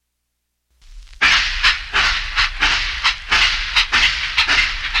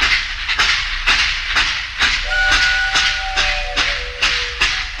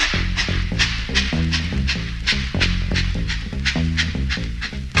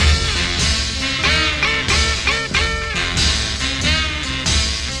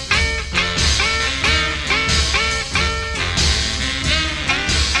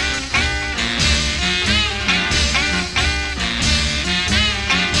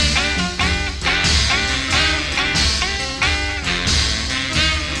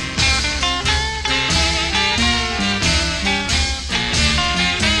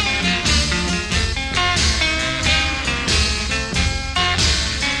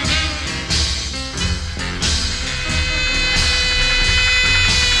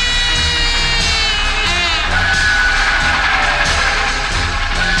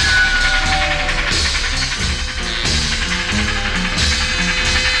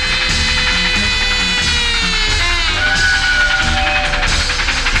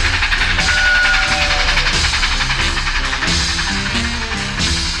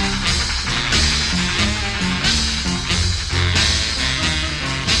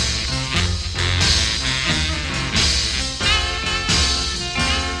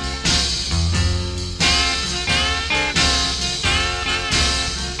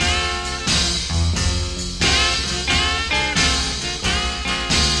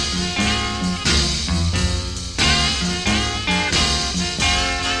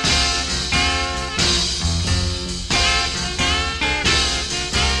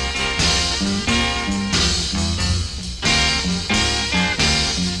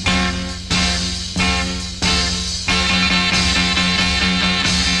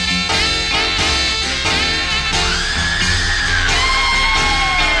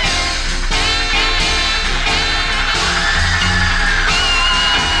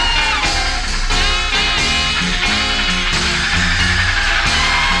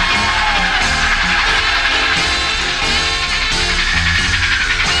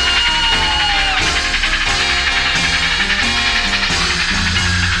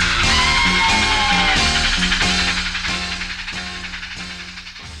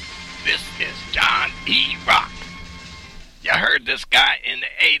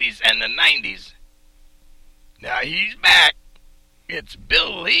80s and the 90s. Now he's back. It's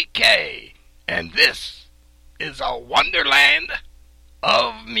Billy Kay, and this is a Wonderland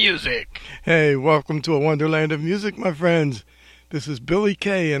of music. Hey, welcome to a Wonderland of music, my friends. This is Billy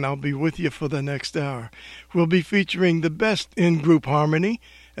Kay, and I'll be with you for the next hour. We'll be featuring the best in-group harmony,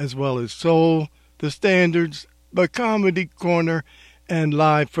 as well as soul, the standards, the comedy corner, and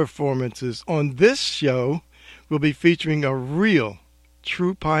live performances. On this show, we'll be featuring a real,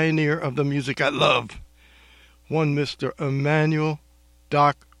 true pioneer of the music I love. One Mr. Emmanuel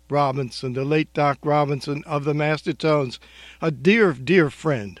Doc Robinson, the late Doc Robinson of the Master Tones, a dear, dear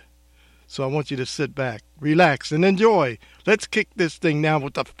friend. So I want you to sit back, relax, and enjoy. Let's kick this thing now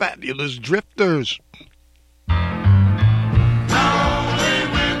with the fabulous Drifters.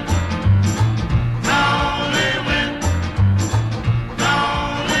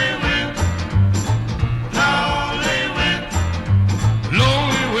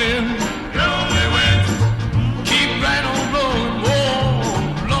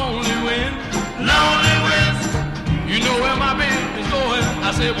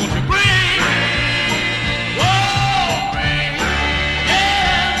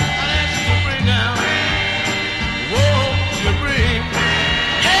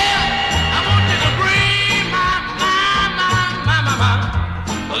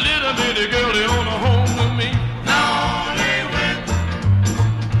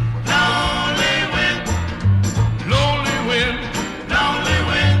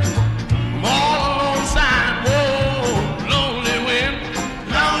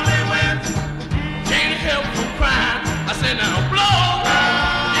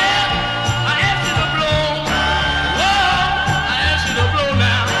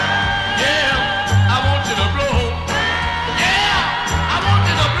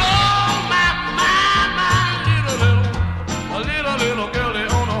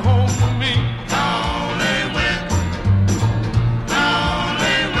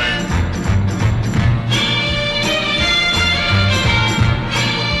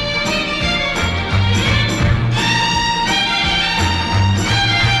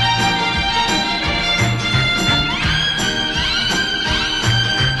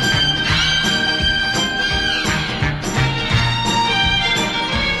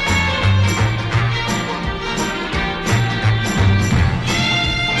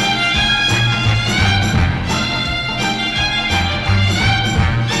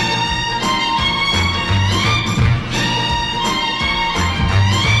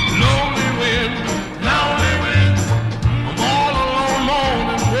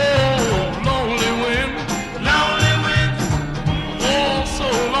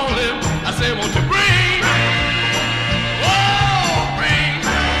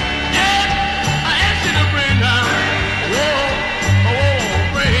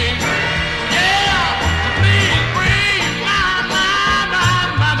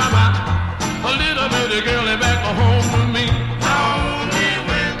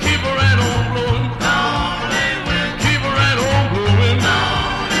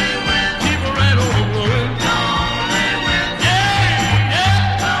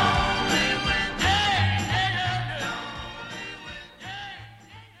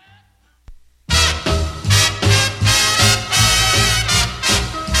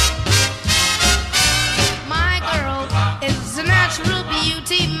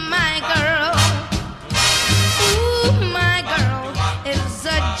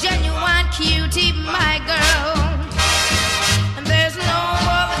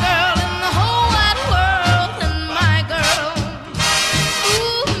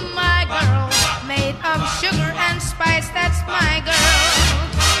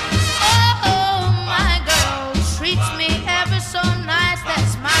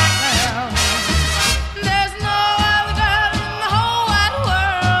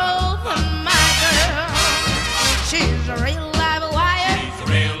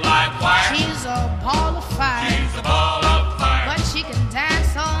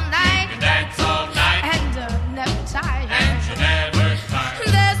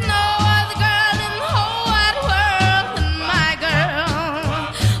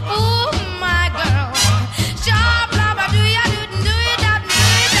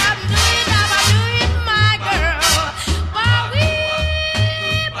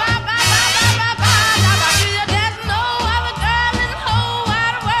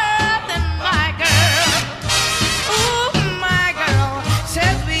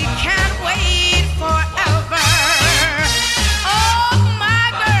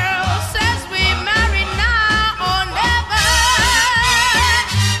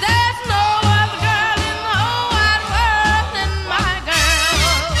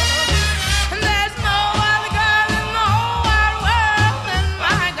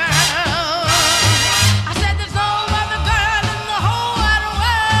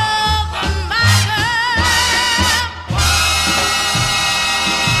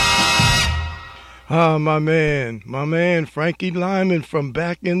 My man, Frankie Lyman from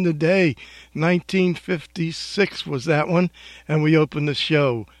back in the day. 1956 was that one. And we opened the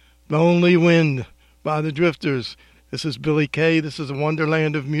show. Lonely Wind by the Drifters. This is Billy Kay. This is a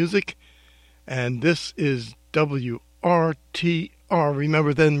Wonderland of Music. And this is WRTR,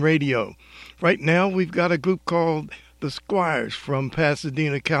 Remember Then Radio. Right now we've got a group called The Squires from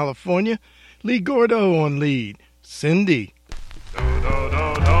Pasadena, California. Lee Gordo on lead. Cindy.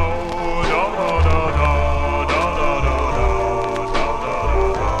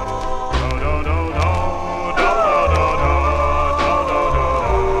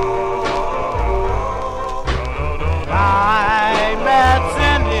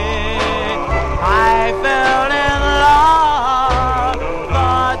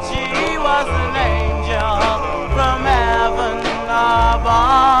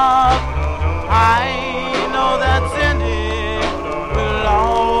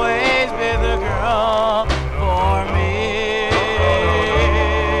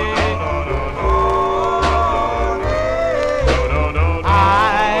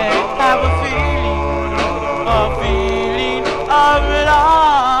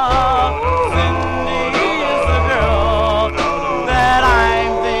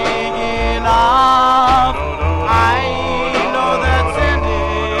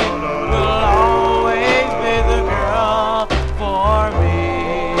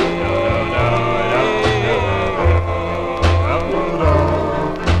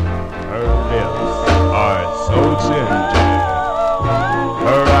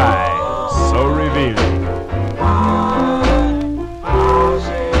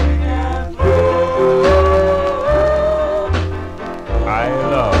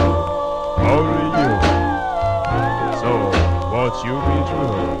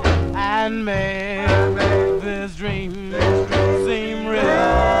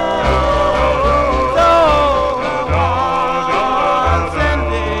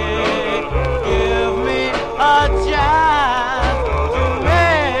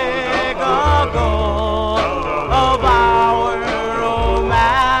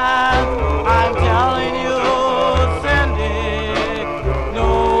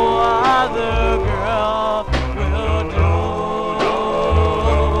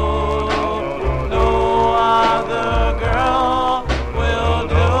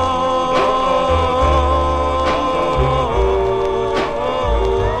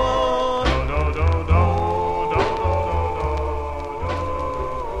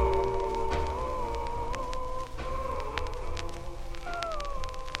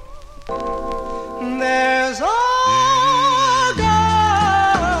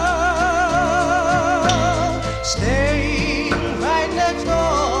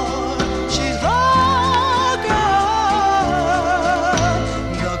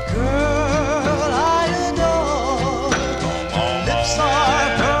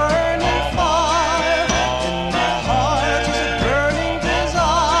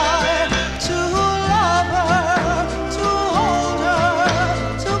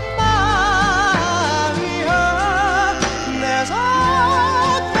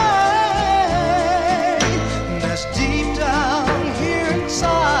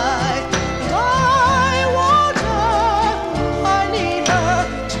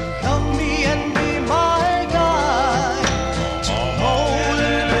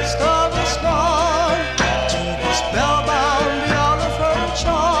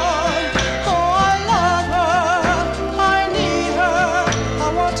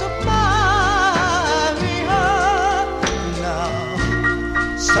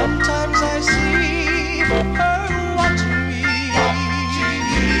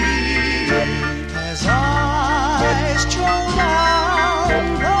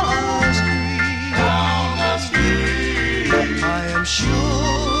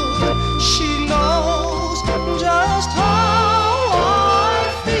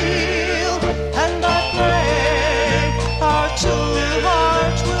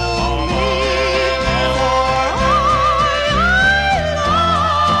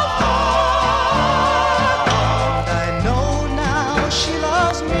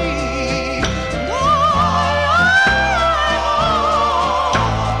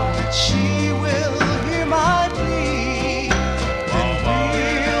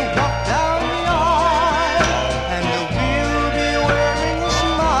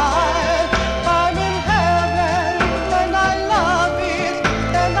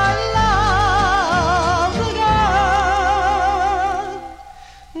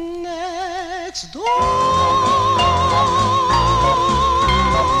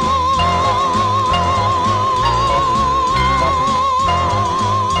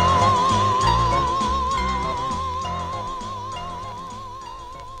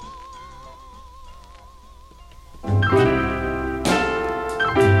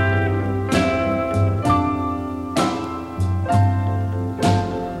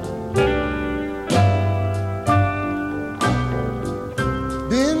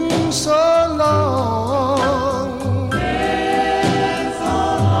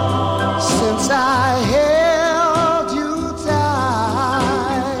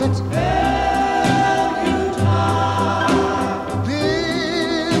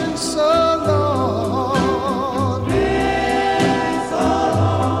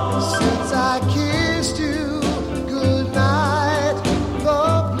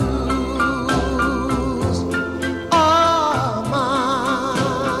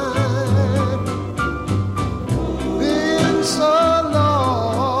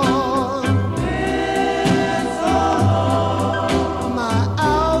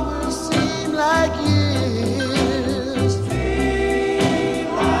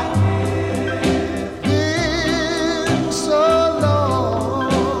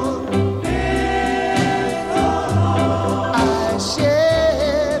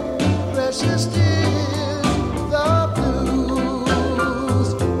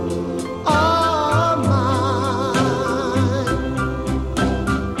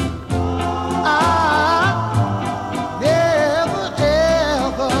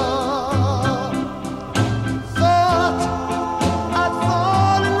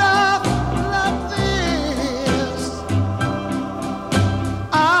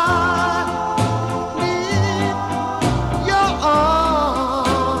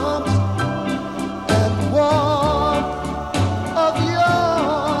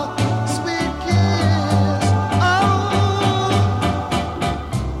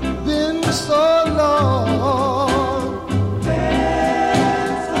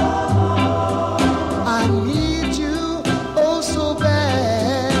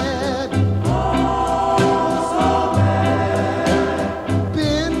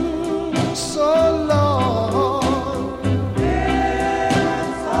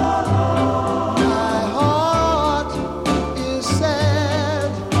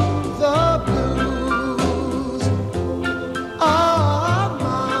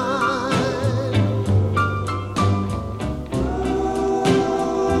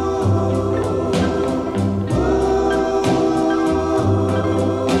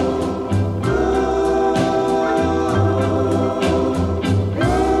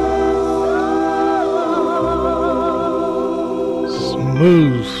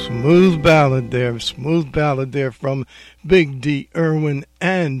 ballad there, smooth ballad there from Big D. Irwin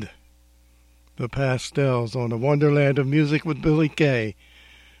and the Pastels on the Wonderland of Music with Billy Kay.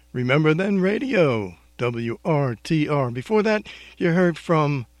 Remember Then Radio, WRTR. Before that, you heard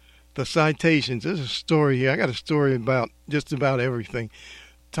from the Citations. There's a story here. I got a story about just about everything.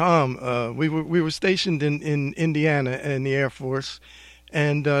 Tom, we were stationed in Indiana in the Air Force,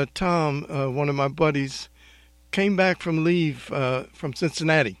 and Tom, one of my buddies, came back from leave from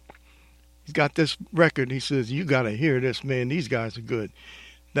Cincinnati. He's got this record. He says, "You got to hear this, man. These guys are good."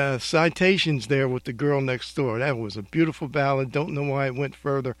 The Citations there with The Girl Next Door. That was a beautiful ballad. Don't know why it went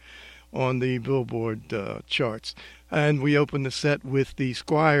further on the Billboard charts. And we opened the set with the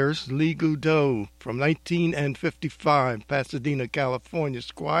Squires, Lee Goudot from 1955, Pasadena, California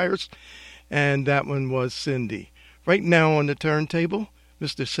Squires. And that one was Cindy. Right now on the turntable,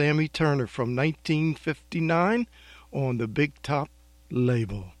 Mr. Sammy Turner from 1959 on the Big Top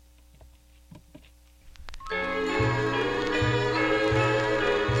label.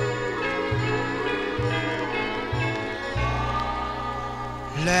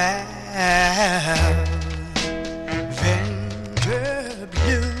 Lavender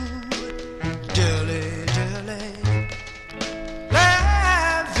blue, dilly dilly,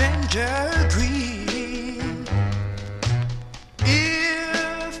 lavender green.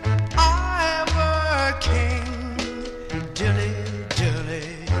 If I were king, dilly dilly,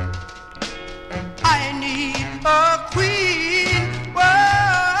 I need a queen. Whoa,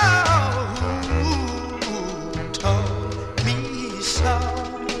 told me so.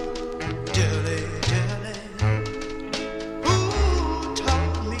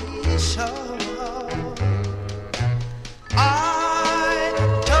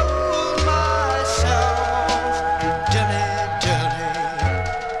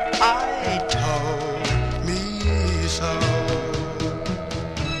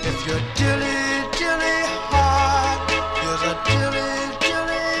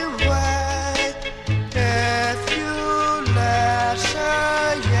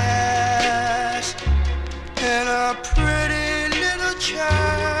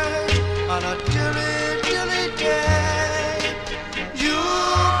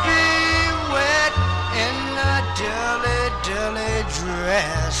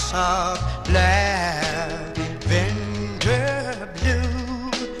 Of lavender blue,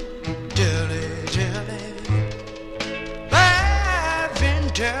 dilly dilly,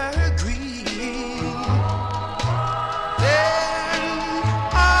 lavender green. Then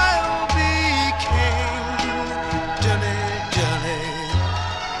I'll be king, dilly dilly,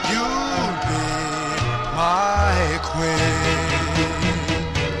 you'll be my queen.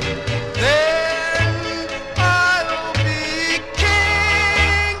 Then I'll be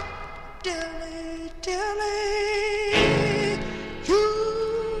king, dilly dilly, you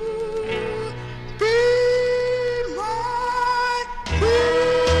be my queen.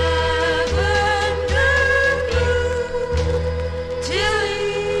 Lavender blue,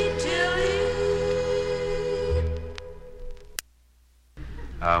 dilly dilly.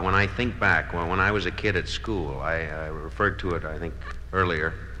 When I think back, when I was a kid at school, I referred to it, I think,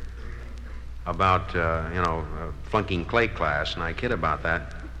 earlier, about, flunking clay class, and I kid about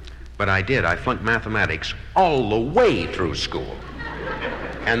that. But I did. I flunked mathematics all the way through school.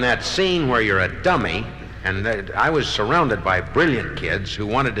 And that scene where you're a dummy, and I was surrounded by brilliant kids who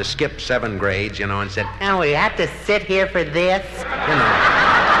wanted to skip 7 grades, and said, "Oh, we have to sit here for this?"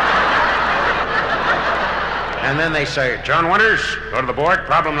 And then they say, "John Winters, go to the board,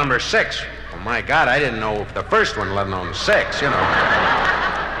 problem number 6. Oh, my God, I didn't know the first one, let alone 6,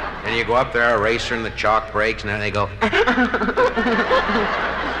 And you go up there, eraser, and the chalk breaks, and then they go,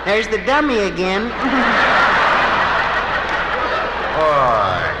 "There's the dummy again."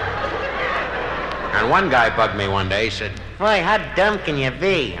 boy. And one guy bugged me one day. He said, "Boy, how dumb can you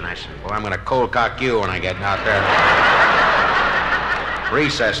be?" and I said, "Well, I'm going to cold cock you when I get out there."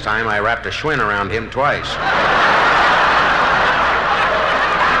 Recess time, I wrapped a Schwinn around him twice.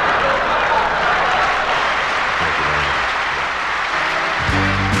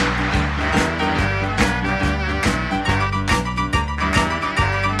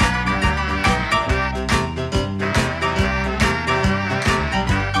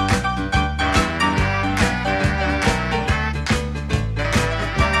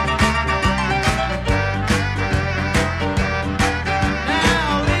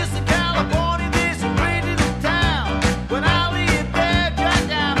 Now listen, California, this is a pretty little town.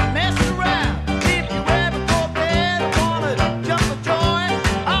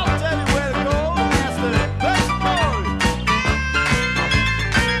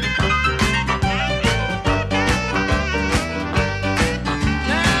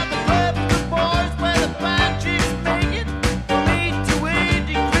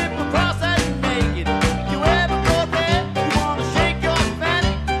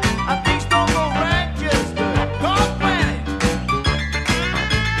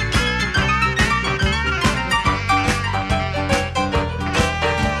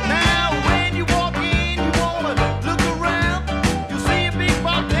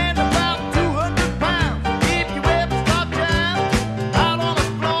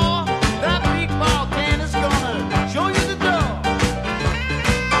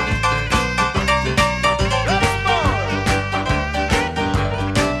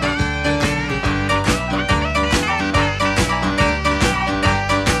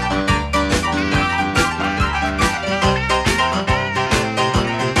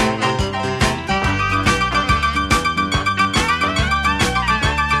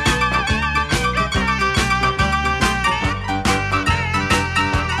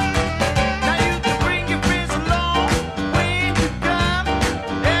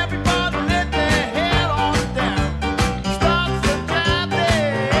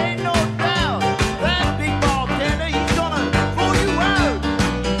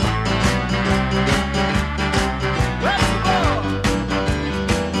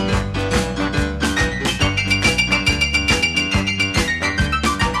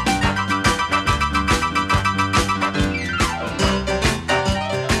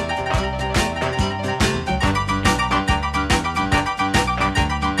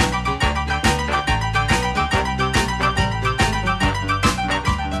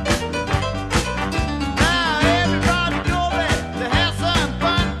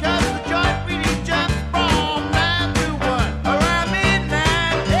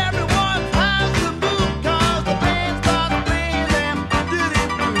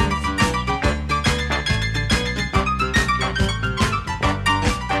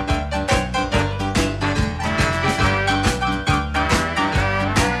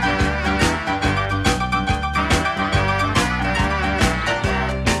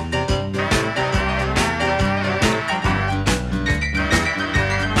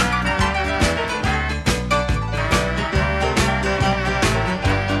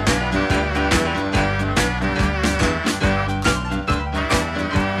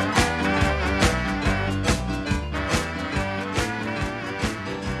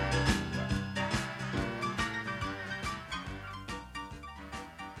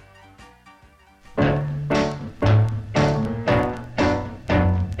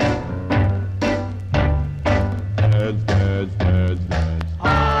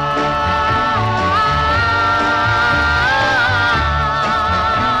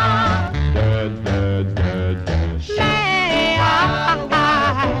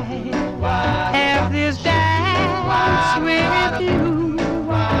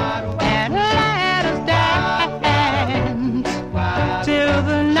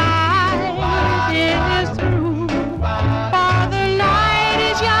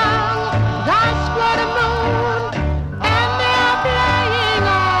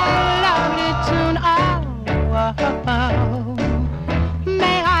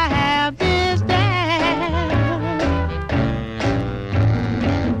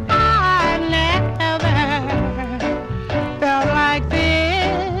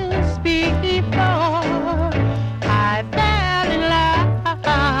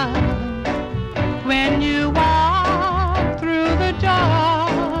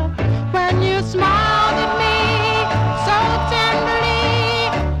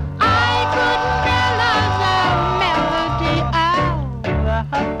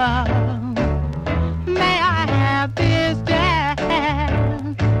 May I have this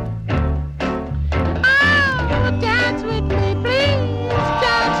dance? Oh, dance with me, please,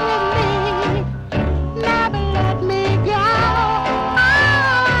 dance with me. Never let me go. Oh,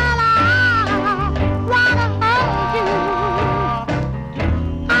 and I wanna hold you.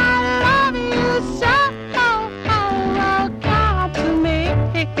 I love you so. Oh, come to me,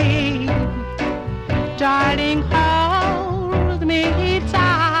 darling. Hold me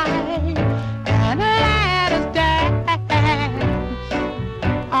tight and let us dance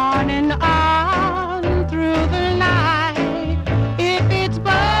on and on through the night. If it's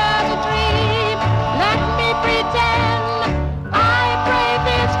but a dream, let me pretend. I pray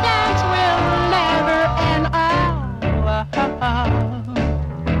this dance will never end.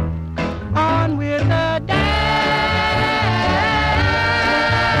 On with the dance.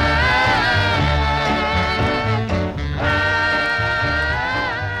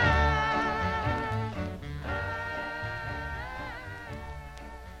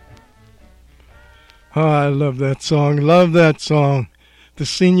 Oh, I love that song. Love that song. The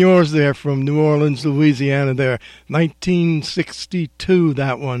Seniors there from New Orleans, Louisiana there. 1962,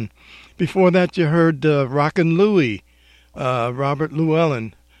 that one. Before that, you heard Rockin' Louie, Robert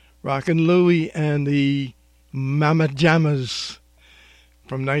Llewellyn. Rockin' Louie and the Mama Jammas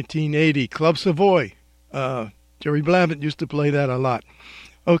from 1980. Club Savoy. Jerry Blavat used to play that a lot.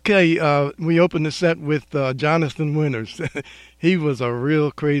 Okay, we opened the set with Jonathan Winters. He was a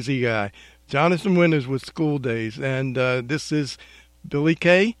real crazy guy. Jonathan Winters with School Days, and this is Billy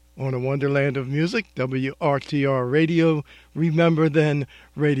Kay on a Wonderland of Music, WRTR Radio, Remember Then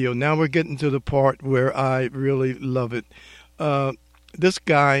Radio. Now we're getting to the part where I really love it. This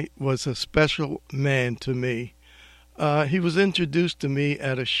guy was a special man to me. He was introduced to me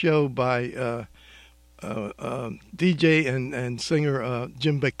at a show by DJ and singer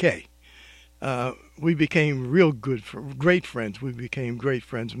Jim Bakay. We became great friends. We became great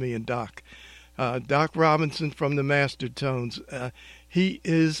friends, me and Doc. Doc Robinson from the Master Tones. He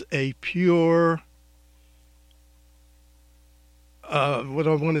is a pure, what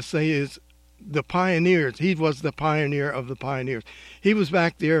I want to say is the pioneers. He was the pioneer of the pioneers. He was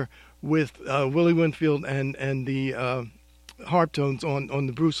back there with Willie Winfield and the Harp Tones on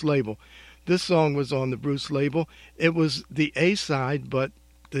the Bruce label. This song was on the Bruce label. It was the A-side, but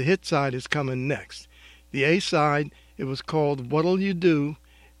the hit side is coming next. The A-side, it was called What'll You Do?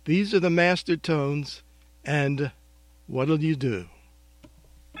 These are the Master Tones, and What'll You Do?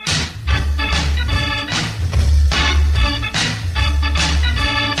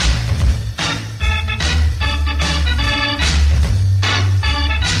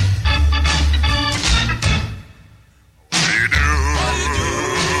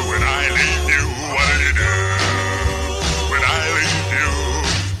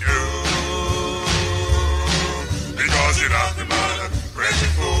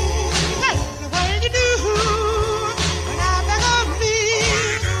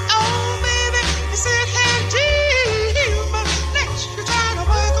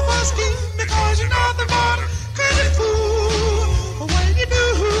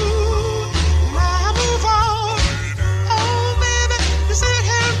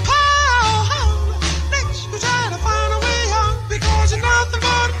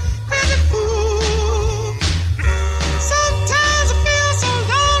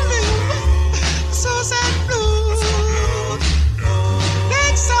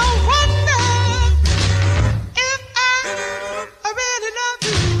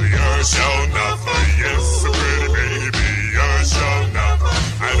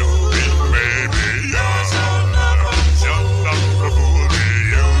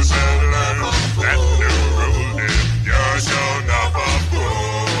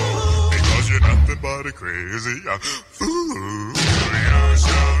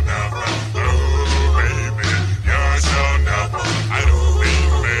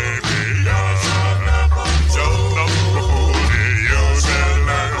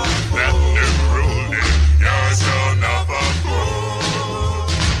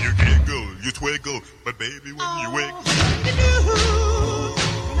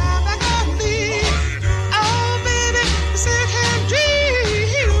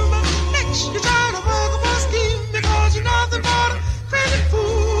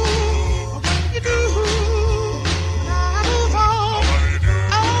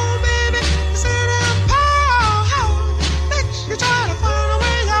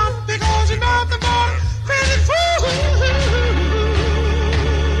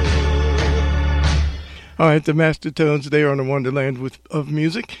 All right, the Master Tones there on the Wonderland of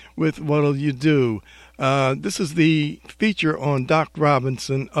Music with What'll You Do? This is the feature on Doc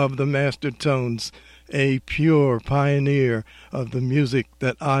Robinson of the Master Tones, a pure pioneer of the music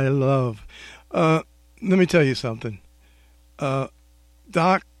that I love. Let me tell you something.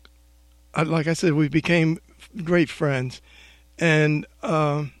 Doc, like I said, we became great friends, and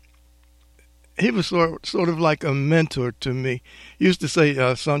he was sort of like a mentor to me. He used to say,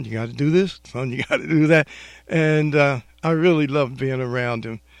 son, you got to do this, son, you got to do that, and I really loved being around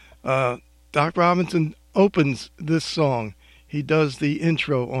him. Doc Robinson opens this song. He does the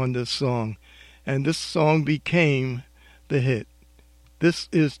intro on this song, and this song became the hit. This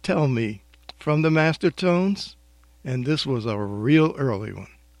is Tell Me from the Master Tones, and this was a real early one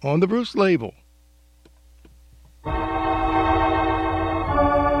on the Bruce label.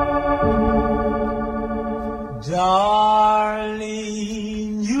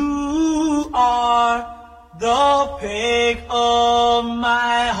 Darling, you are the pick of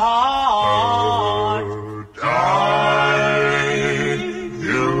my heart. Darling,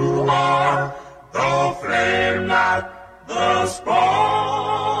 you are the flame, not the spark.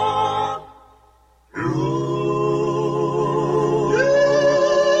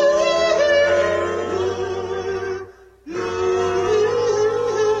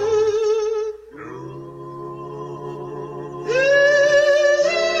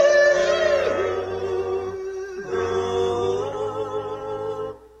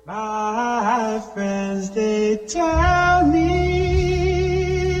 They tell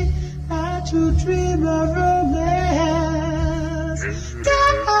me that you dream of romance,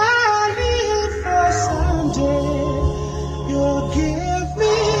 darling, for someday you'll give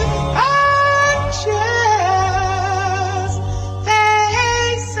me a chance.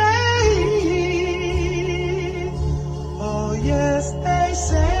 They say, oh yes, they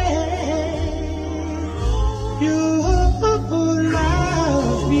say, you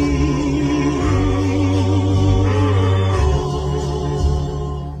love me.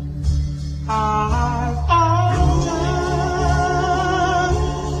 I've often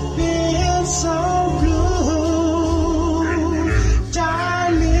been so blue,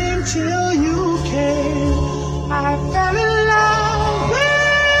 darling, till you came. I fell in love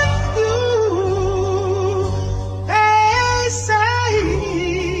with you. They say,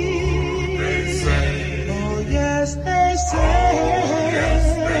 oh yes, they say,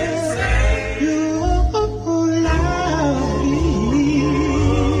 you love me.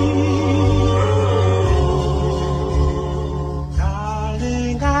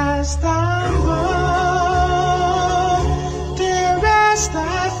 I stumbled, dearest,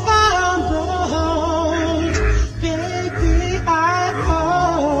 I found, baby, I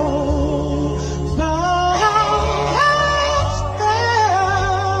owe no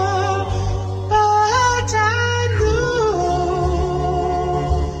there, but I knew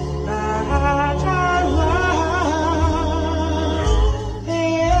that I was in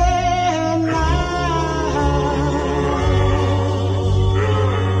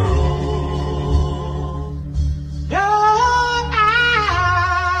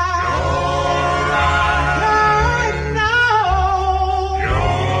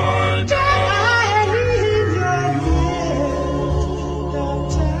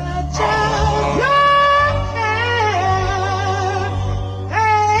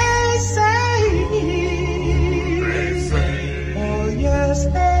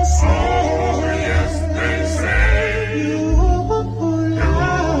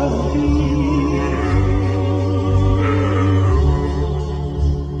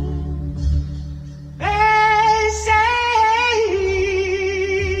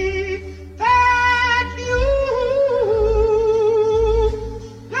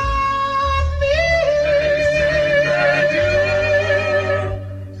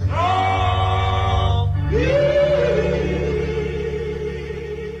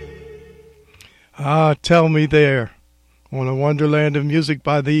Tell Me There on a Wonderland of Music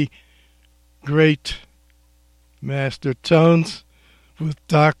by the great Master Tones with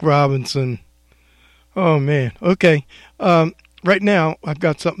Doc Robinson. Oh, man. Okay. Right now, I've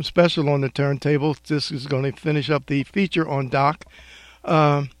got something special on the turntable. This is going to finish up the feature on Doc.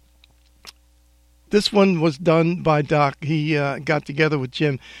 This one was done by Doc. He got together with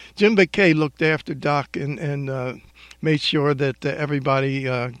Jim. Jim McKay looked after Doc and made sure that everybody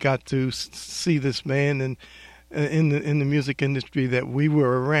got to see this man and in the music industry that we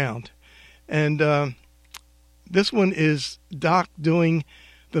were around. And this one is Doc doing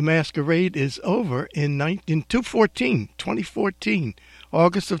The Masquerade Is Over in 2014,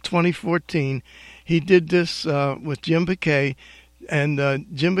 August of 2014. He did this with Jim McKay, and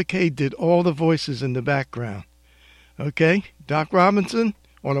Jim McKay did all the voices in the background. Okay, Doc Robinson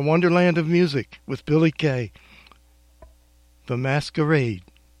on a Wonderland of Music with Billy Kay. The masquerade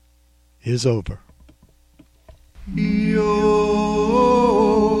is over.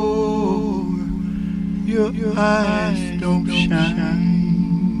 Your eyes don't shine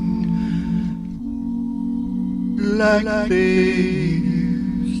like they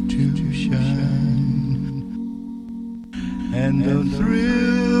used to shine, and the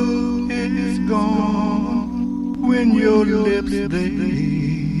thrill is gone when your lips they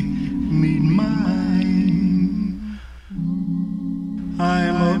meet mine.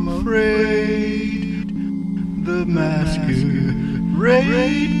 I'm afraid the masquerade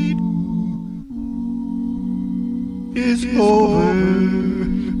is over,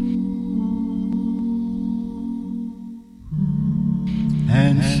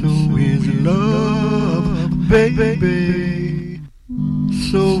 and so is love, baby,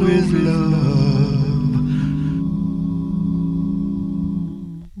 so is love.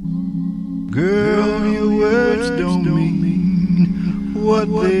 Girl, your words don't mean what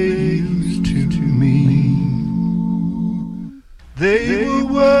they used to mean. They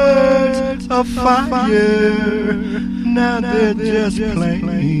were words of fire, now they're just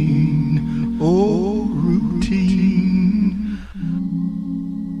plain old routine.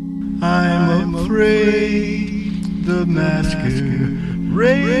 I'm afraid the masquerade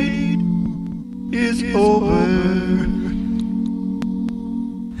is over,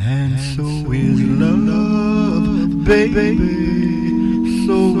 and so is love, baby,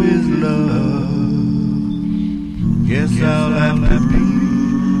 so is love. Guess I'll have to be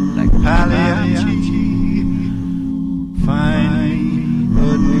like Pagliacci, find me a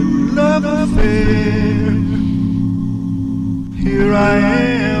new love affair. Here I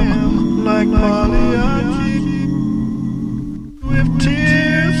am like Pagliacci, with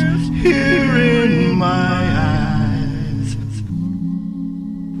tears here in my eyes.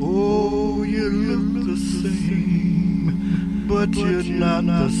 Oh, you look the same, but you're not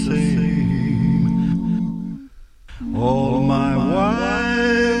the same. All my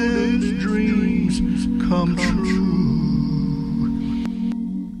wildest dreams come true.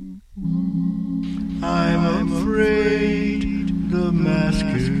 I'm afraid the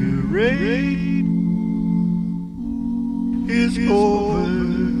masquerade is over,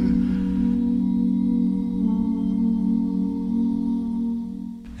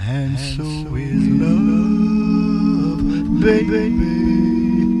 and so is love, baby,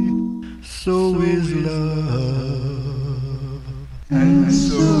 so is love. And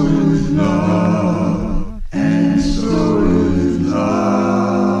so is love, and so is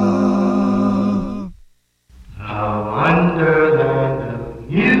love. A wonderland of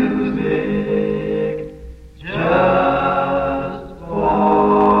music just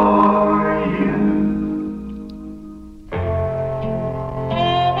for you.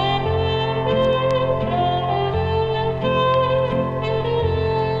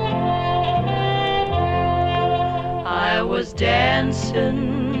 I was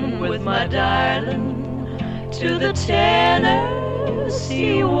dancing with my darling to the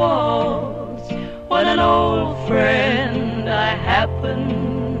Tennessee waltz when an old friend I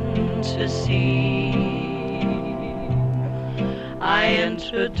happened to see. I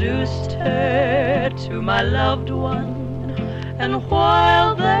introduced her to my loved one, and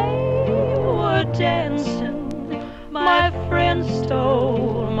while they were dancing, my friend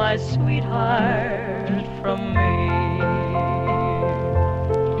stole my sweetheart from me.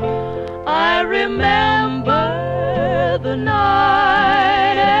 I remember the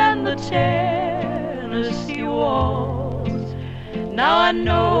night and the Tennessee waltz. Now I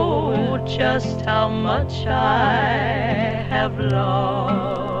know just how much I have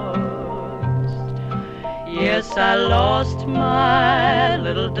lost. Yes, I lost my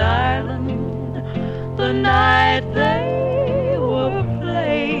little darling the night they were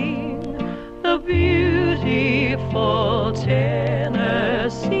playing the beautiful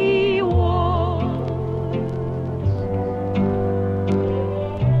Tennessee waltz.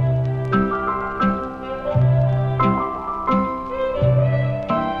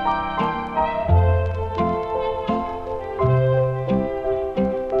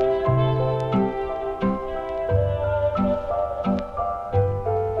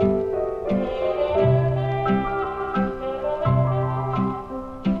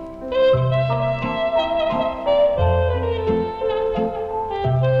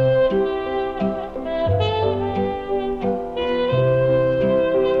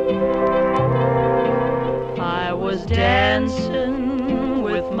 Dancing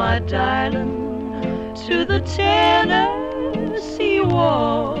with my darling to the Tennessee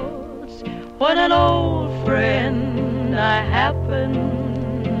waltz when an old friend I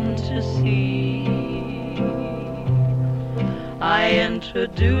happened I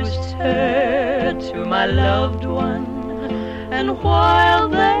introduced her to my loved one, and while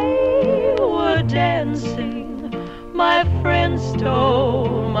they were dancing, my friend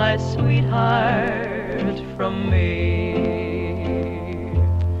stole my sweetheart from me.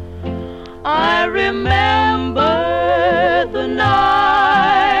 I remember the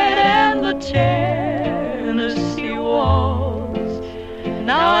night and the Tennessee waltz.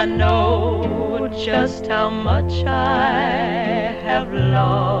 Now I know just how much I have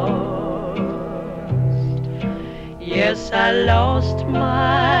lost. Yes, I lost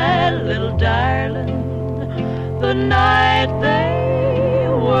my little darling the night they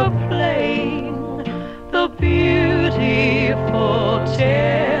were playing the beautiful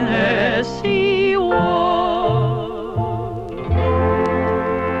Tennessee waltz.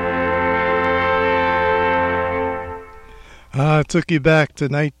 I took you back to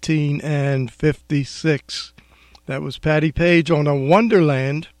 1956. That was Patti Page on a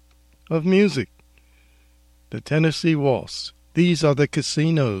Wonderland of music. The Tennessee Waltz. These are the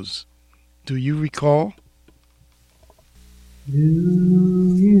Casinos. Do you recall? Do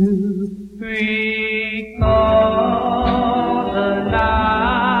you recall the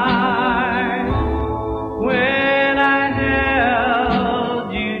night when I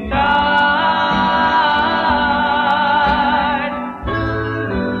held you tight?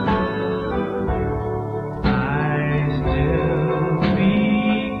 I still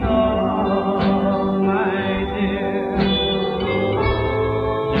recall, my dear.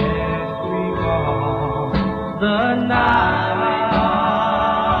 Yes, recall the night.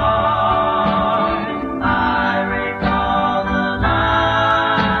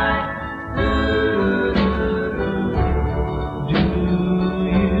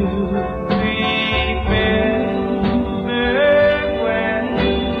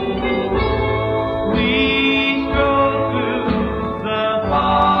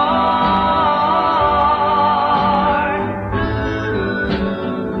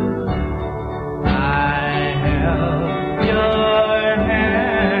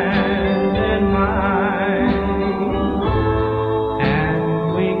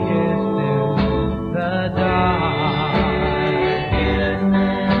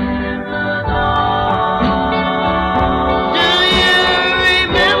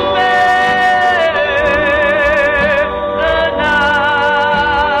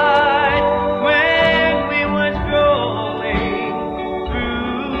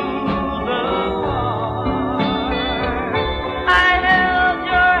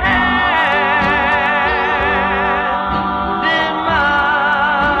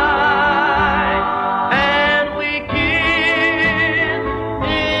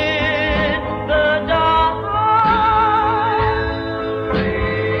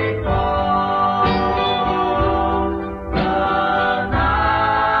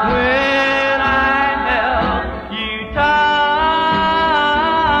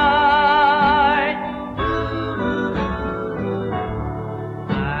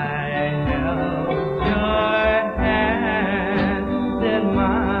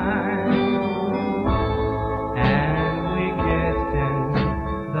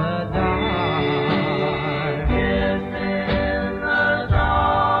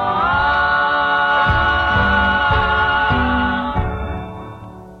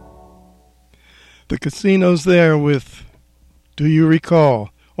 Casinos there with Do You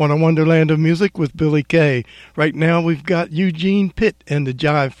Recall on a Wonderland of Music with Billy Kay. Right now we've got Eugene Pitt and the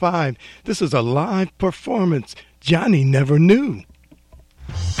Jive 5. This is a live performance. Johnny Never Knew.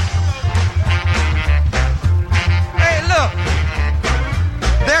 Hey, look.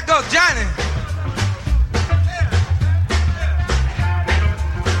 There goes Johnny.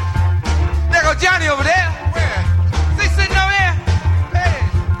 There goes Johnny over there. Where? Is he sitting over there?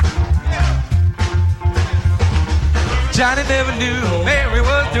 Johnny never knew Mary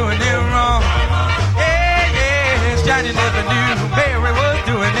was doing him wrong. Yeah, yeah, Johnny never knew Mary was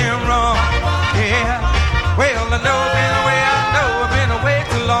doing him wrong. Yeah, well, I know I've been away, I know I've been away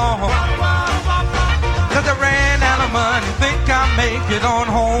too long. 'Cause I ran out of money, think I'll make it on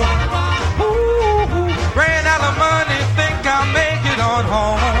home. Ooh, ran out of money, think I'll make it on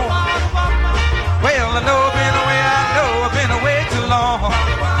home. Well, I know I've been away, I know I've been away too long.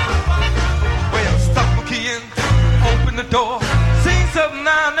 Well, stuck my key in, open the door, seen something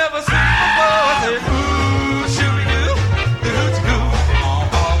I've never seen before. I said, ooh, shooby-doo, doo-doo-doo.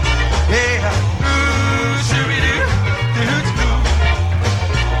 Yeah, ooh, shooby-doo, doo-doo-doo.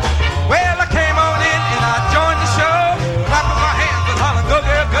 Well, I came on in and I joined the show, clapping my hands and hollering, go,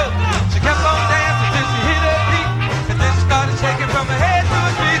 girl, go. She kept on dancing till she hit her feet, and then she started shaking from her head to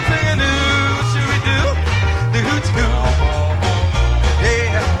her feet, singing, ooh, shooby-doo, doo-doo-doo.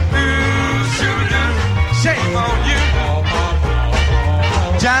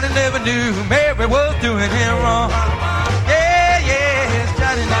 never knew Mary was doing him wrong. Yeah, yes,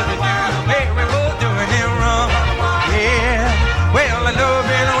 Johnny never knew Mary was doing him wrong. Yeah, well, I know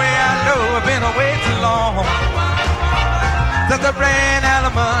been away, I know I've been away too long. Since I ran out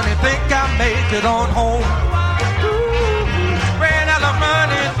of money, think I make it on home. Ooh, ran out of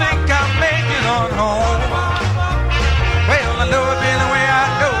money, think I make it on home. Well, I know I've been away, I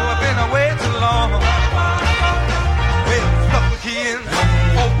know I've been away too long. Well, stuck the key in,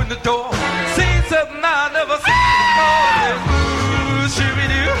 open the door, seen something I never seen before. Ooh,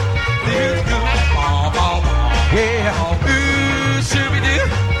 shooby-doo, the hoots goo. Yeah, ooh, shooby-doo,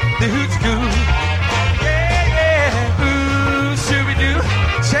 the hoots goo. Yeah, yeah, ooh, shooby-doo,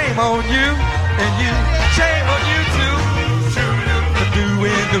 shame on you, and you, shame on you too. Shooby-doo, the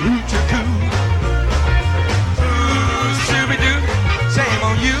doing the hoochie-coo. Shooby-doo, shame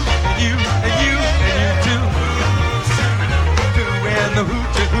on you, and you, and you, and you too. Doing the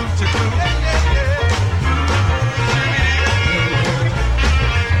hoochie-coo.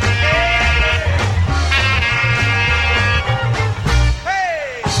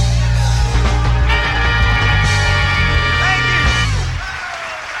 Hey!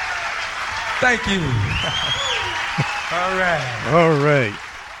 Thank you. All right. All right.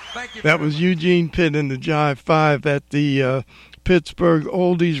 Thank you. That was Eugene Pitt in the Jive 5 at the Pittsburgh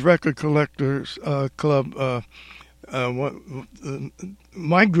Oldies Record Collectors Club.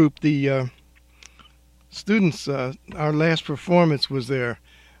 My group, the students, our last performance was there.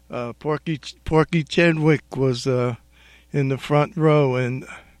 Porky Chedwick was in the front row, and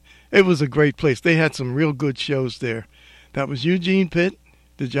it was a great place. They had some real good shows there. That was Eugene Pitt,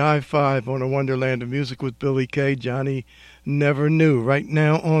 the Jive 5 on a Wonderland of Music with Billy Kay. Johnny Never Knew. Right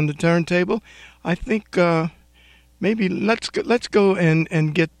now on the turntable, I think maybe let's go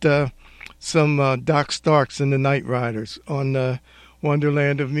and get some Doc Starks and the Night Riders on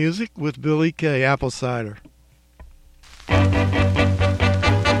Wonderland of Music with Billy Kay. Apple Cider.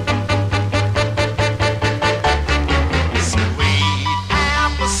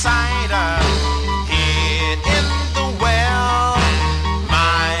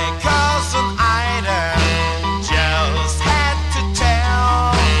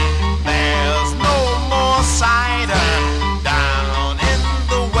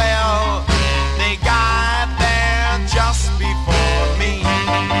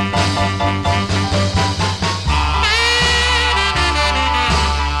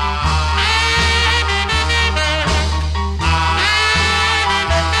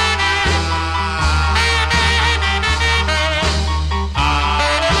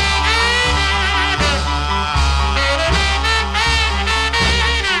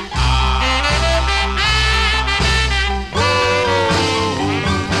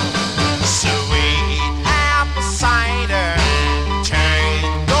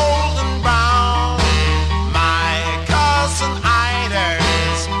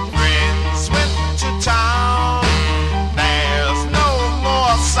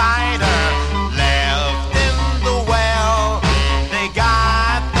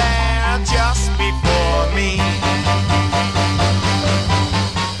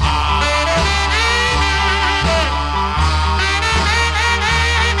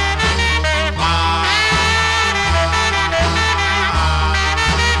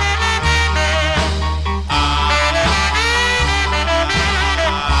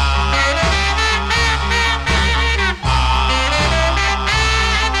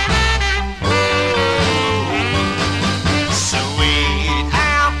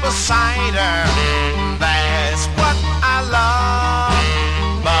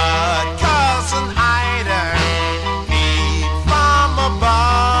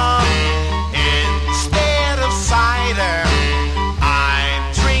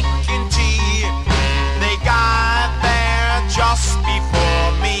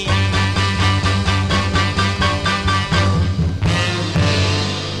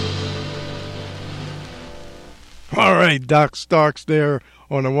 All right, Doc Starks there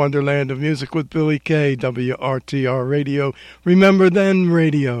on a Wonderland of Music with Billy Kay, WRTR Radio. Remember then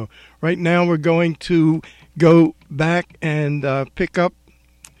radio. Right now we're going to go back and pick up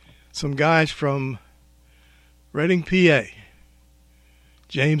some guys from Reading, PA.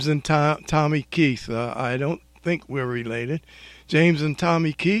 James and Tommy Keith. I don't think we're related. James and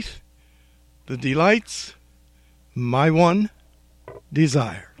Tommy Keith, The Delights, My One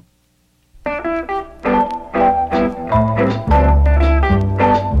Desire.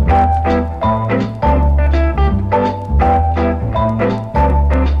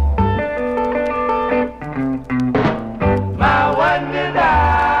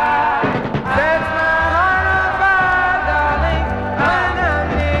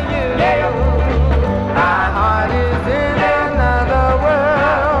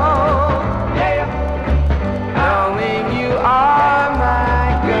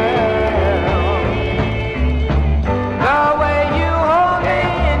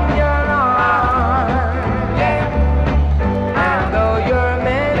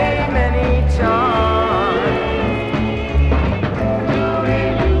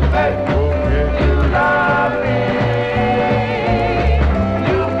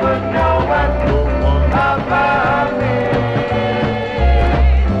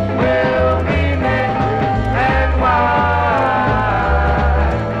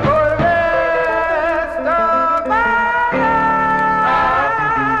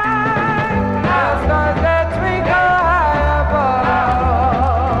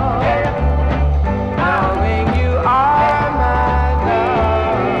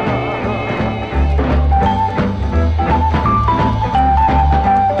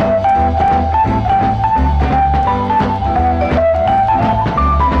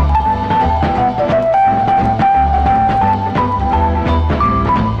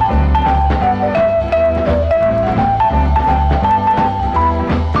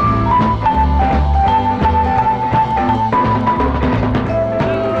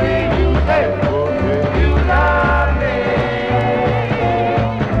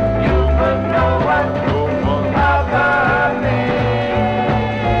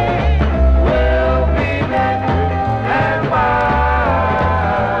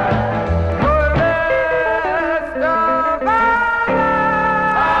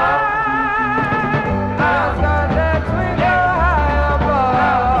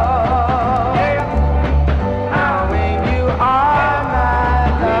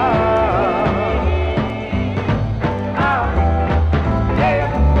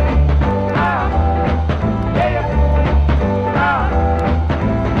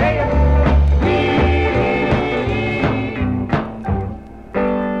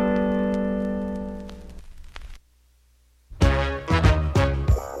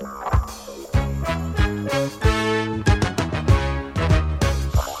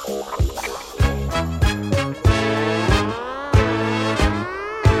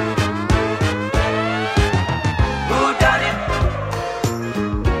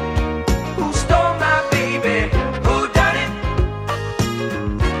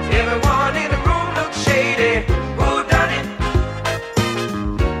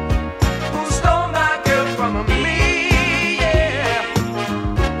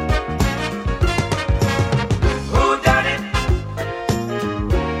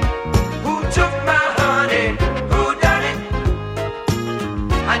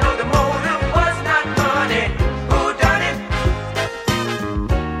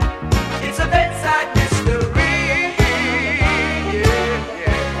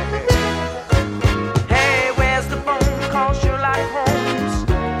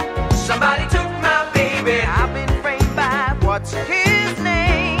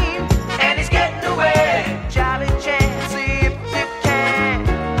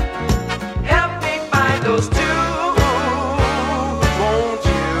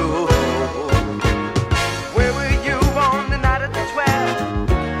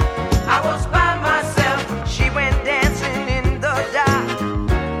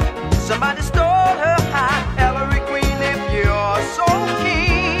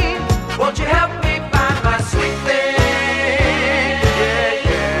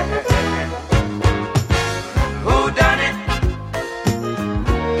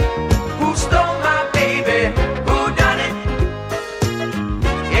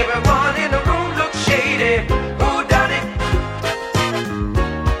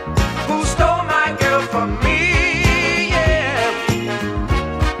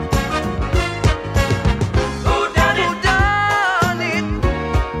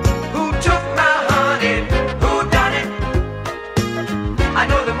 I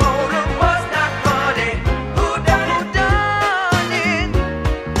know the motor was not funny. Who done it? Who done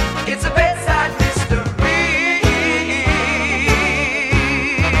it? It's a bedside mystery.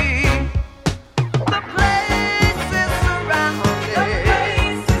 The place is surrounded. The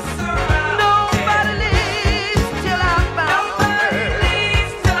place is surrounded. Nobody leaves till I found her. Nobody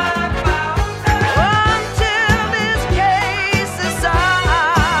leaves till I found her. Until this case is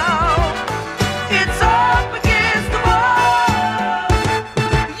solved, it's up against the wall.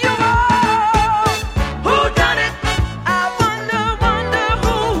 You all, who done it? I wonder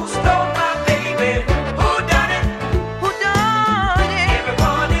who stole my baby. Who done it? Who done it?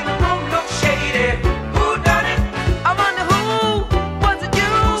 Everyone in the room looks shady. Who done it? I wonder who was it? You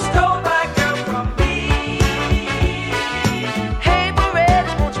who stole my girl from me. Hey,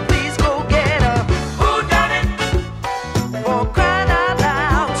 Beretta, won't you please go get her? Who done it? For crying out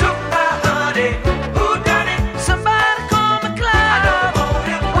loud. Who took my honey? Who done it? Somebody call me Cloud. I know the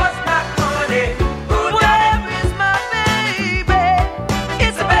motive was not money. Who done it? Where is my baby?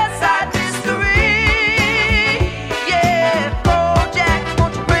 It's a bedside mystery. Yeah, oh Jack,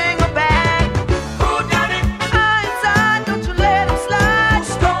 won't you bring her back? Who done it? Inside, don't you let him slide. Who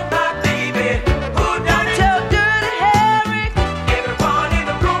stole my baby? Who done it? Tell Dirty Harry. Everyone in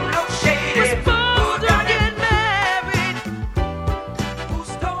the room looks shady. We're supposed to get married. Who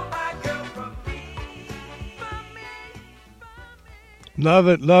stole my girl from me? Love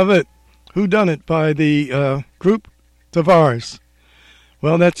it, love it. Who Done It by the group Tavares.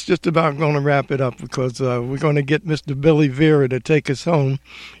 Well, that's just about going to wrap it up because we're going to get Mr. Billy Vera to take us home.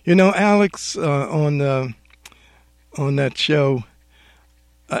 You know, Alex on that show,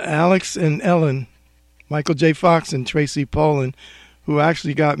 Alex and Ellen, Michael J. Fox and Tracy Pollan, who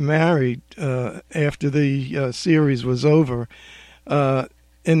actually got married after the series was over.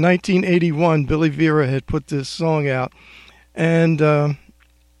 In 1981, Billy Vera had put this song out, and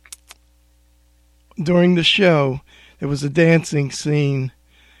during the show, there was a dancing scene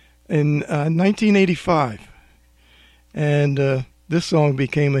in 1985, and this song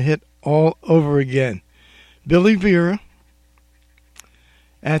became a hit all over again. Billy Vera,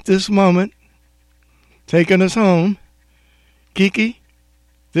 at this moment, taking us home. Kiki,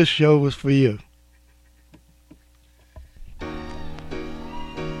 this show was for you.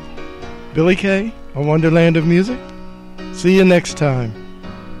 Billy K, a Wonderland of Music. See you next time.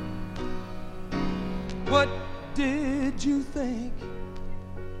 What did you think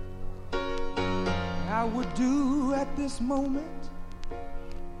I would do at this moment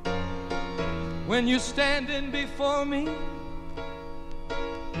when you're standing before me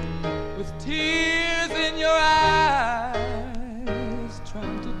with tears in your eyes,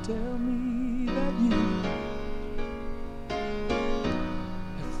 trying to tell me that you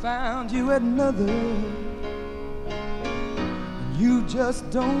have found you another and you just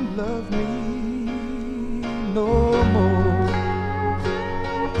don't love me no more.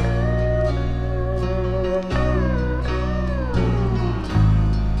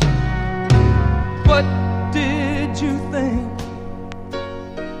 What did you think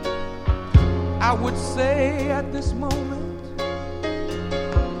I would say at this moment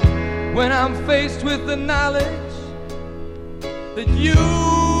when I'm faced with the knowledge that you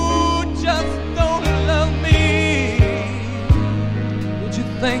just don't love me? Did you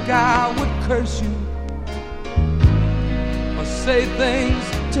think I would curse you or say things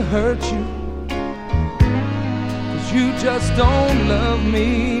to hurt you? 'Cause you just don't love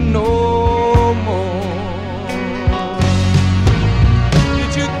me no more.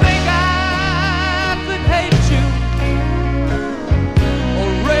 Did you think I could hate you or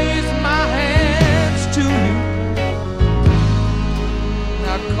raise my hands to you?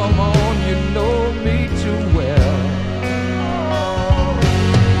 Now come on, you know me too well.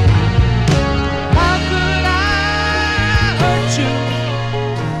 How could I hurt you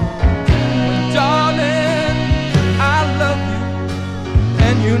when, darling, I love you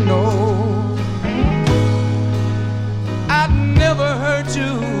and you know I'd never hurt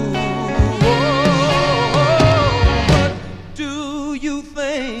you? What do you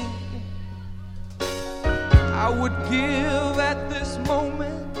think I would give at this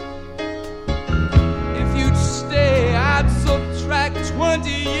moment? If you'd stay, I'd subtract 20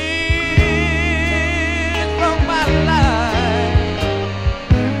 years from my life.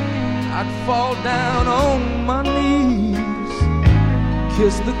 I'd fall down on my knees,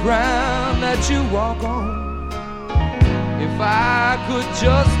 kiss the ground that you walk on, if I could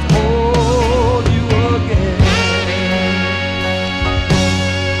just hold you again.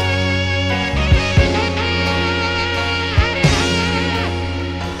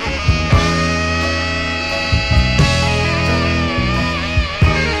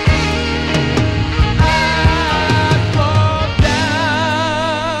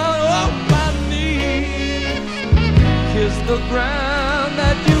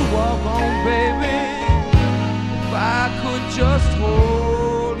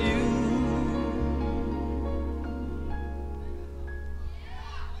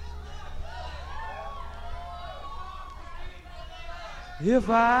 If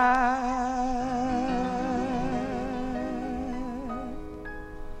I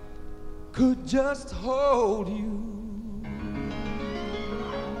could just hold you,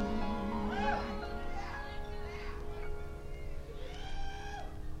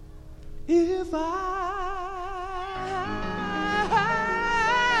 if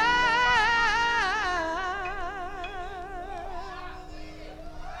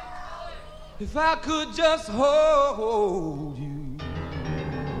I could just hold you,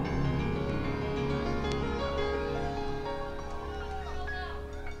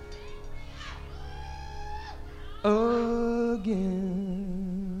 again.